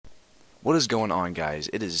What is going on,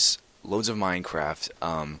 guys? It is Loads of Minecraft,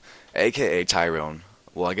 aka Tyrone.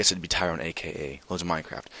 Well, I guess it'd be Tyrone, aka Loads of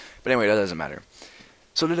Minecraft. But anyway, that doesn't matter.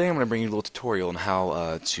 So today I'm going to bring you a little tutorial on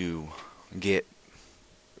how to get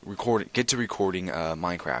to recording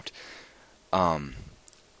Minecraft. Um,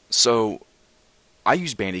 so I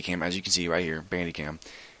use Bandicam, as you can see right here, Bandicam,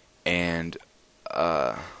 and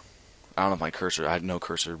I don't know if my cursor. I had no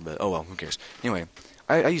cursor, but oh well, who cares? Anyway,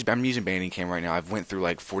 I'm using Bandicam right now. I've went through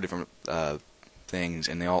like 4 different things,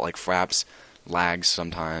 and they all like fraps, lags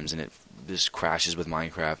sometimes, and it just crashes with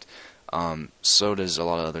Minecraft. So does a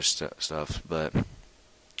lot of other stuff. But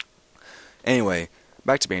anyway,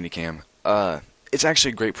 back to Bandicam. It's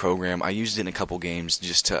actually a great program. I used it in a couple games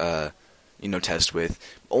just to test with.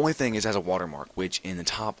 Only thing is it has a watermark, which in the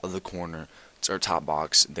top of the corner or top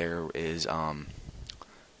box there is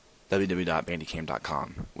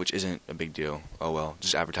www.bandicam.com, which isn't a big deal. Oh well,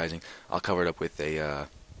 just advertising. I'll cover it up with a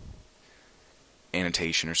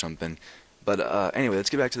annotation or something. But anyway, let's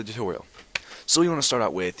get back to the tutorial. So what you want to start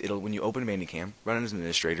out with, when you open Bandicam, run it as an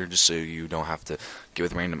administrator, just so you don't have to get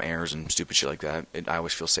with random errors and stupid shit like that. I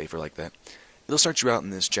always feel safer like that. It'll start you out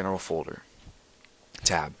in this general folder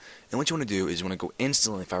tab. And what you want to do is you want to go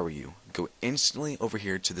instantly, if I were you, go instantly over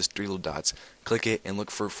here to this 3 little dots, click it, and look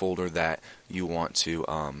for a folder that you want to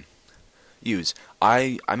use.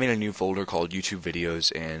 I made a new folder called YouTube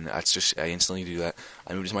videos, and I instantly do that.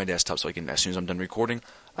 I moved it to my desktop so I can, as soon as I'm done recording,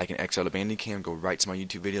 I can X out of Bandicam, go right to my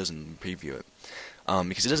YouTube videos, and preview it.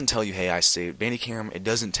 Because it doesn't tell you, hey, I saved Bandicam. It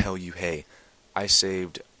doesn't tell you, hey, I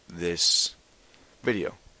saved this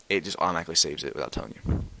video. It just automatically saves it without telling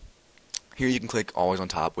you. Here you can click always on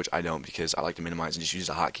top, which I don't because I like to minimize and just use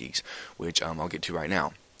the hotkeys, which I'll get to right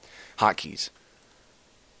now. Hotkeys.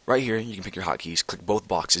 Right here, you can pick your hotkeys, click both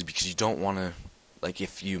boxes because you don't want to, like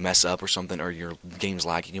if you mess up or something or your game's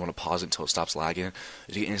lagging, you want to pause it until it stops lagging,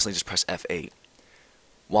 you can instantly just press F8.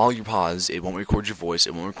 While you pause, it won't record your voice,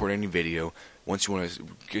 it won't record any video. Once you want to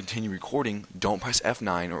continue recording, don't press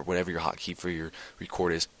F9 or whatever your hotkey for your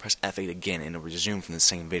record is, press F8 again and it'll resume from the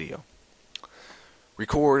same video.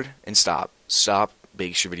 Record and stop. Stop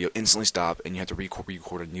makes your video instantly stop and you have to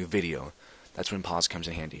record a new video. That's when pause comes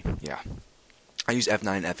in handy. Yeah. I use F9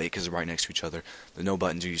 and F8 because they're right next to each other. The no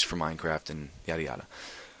buttons are used for Minecraft and yada yada.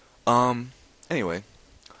 Anyway,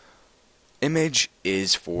 image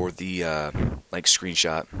is for the like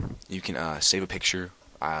screenshot. You can save a picture.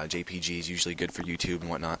 JPG is usually good for YouTube and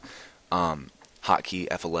whatnot. Hotkey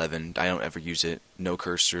F11. I don't ever use it. No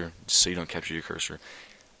cursor, just so you don't capture your cursor.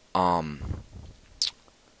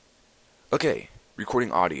 Okay,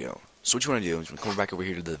 recording audio. So what you want to do is come back over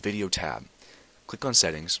here to the video tab. Click on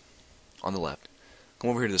settings on the left. Come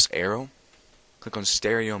over here to this arrow. Click on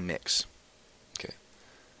stereo mix. Okay.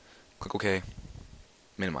 Click OK.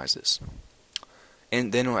 Minimize this.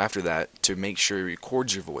 And then after that, to make sure it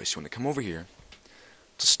records your voice, you want to come over here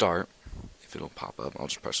to start. If it'll pop up, I'll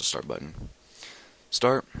just press the start button.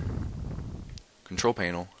 Start. Control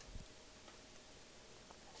panel.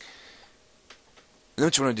 And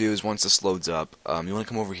what you want to do is once this loads up, you want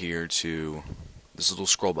to come over here to this little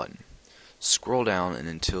scroll button. Scroll down and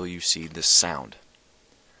until you see this sound.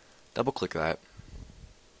 Double click that.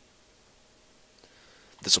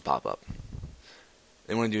 This will pop up.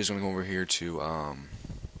 Then what you want to do is go over here to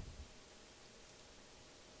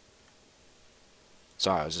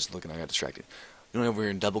sorry, I was just looking, I got distracted. You want to go over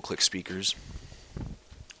here and double click speakers.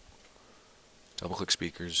 Double click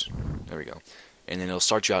speakers. There we go. And then it'll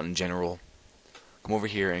start you out in general. Come over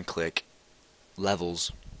here and click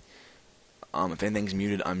levels. If anything's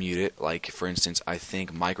muted, unmute it. Like, for instance, I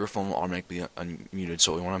think microphone will automatically unmuted,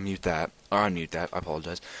 so we want to mute that, or unmute that, I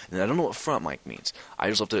apologize. And I don't know what front mic means. I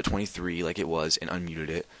just left it at 23 like it was and unmuted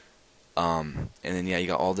it. And then, yeah, you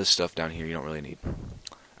got all this stuff down here you don't really need.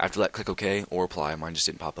 After that, click OK or apply. Mine just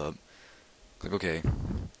didn't pop up. Click OK,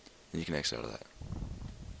 and you can exit out of that.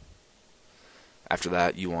 After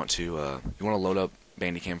that, you want to load up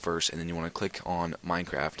Bandicam first, and then you want to click on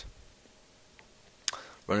Minecraft.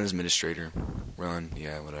 Run as administrator. Run,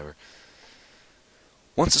 yeah, whatever.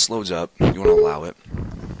 Once this loads up, you want to allow it.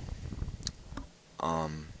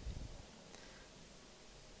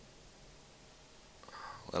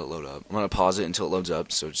 Let it load up. I'm going to pause it until it loads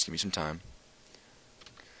up, so just give me some time.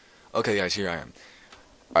 Okay, guys, here I am.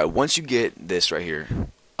 Alright, once you get this right here,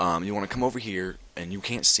 you want to come over here, and you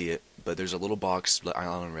can't see it, but there's a little box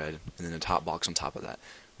outlined in red, and then the top box on top of that,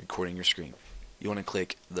 recording your screen. You want to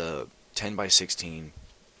click the 10 by 16.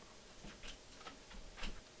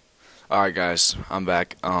 Alright guys, I'm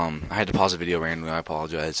back. I had to pause the video randomly, I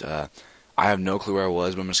apologize. I have no clue where I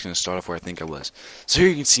was, but I'm just going to start off where I think I was. So here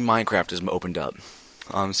you can see Minecraft is opened up.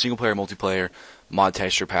 single player, multiplayer, mod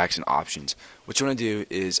texture packs, and options. What you want to do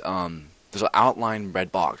is there's an outline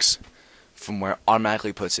red box from where it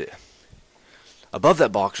automatically puts it. Above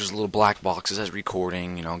that box, there's a little black box that says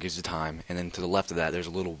recording, gives you time. And then to the left of that, there's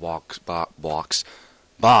a little box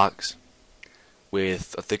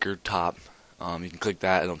with a thicker top. You can click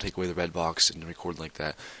that, it'll take away the red box and record like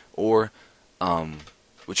that. Or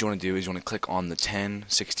what you want to do is you want to click on the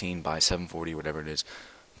 1016 by 740, whatever it is.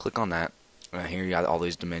 Click on that. Here you got all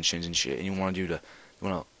these dimensions and shit. And you want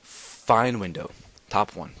to find window,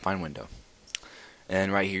 top one, find window.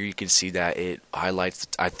 And right here you can see that it highlights,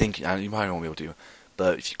 I think, you probably won't be able to,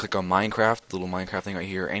 but if you click on Minecraft, the little Minecraft thing right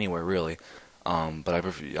here, anywhere really, but I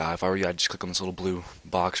prefer, if I were you, I'd just click on this little blue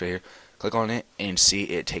box right here, click on it, and see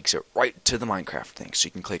it takes it right to the Minecraft thing. So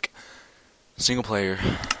you can click single player,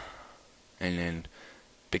 and then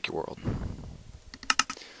pick your world.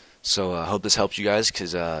 So I hope this helps you guys,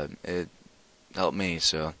 because it helped me.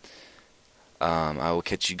 So I will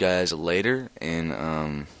catch you guys later,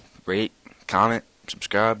 and rate, comment,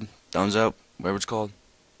 subscribe, thumbs up, whatever it's called.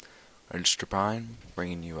 Register Prime,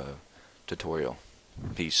 bringing you a tutorial.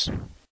 Peace.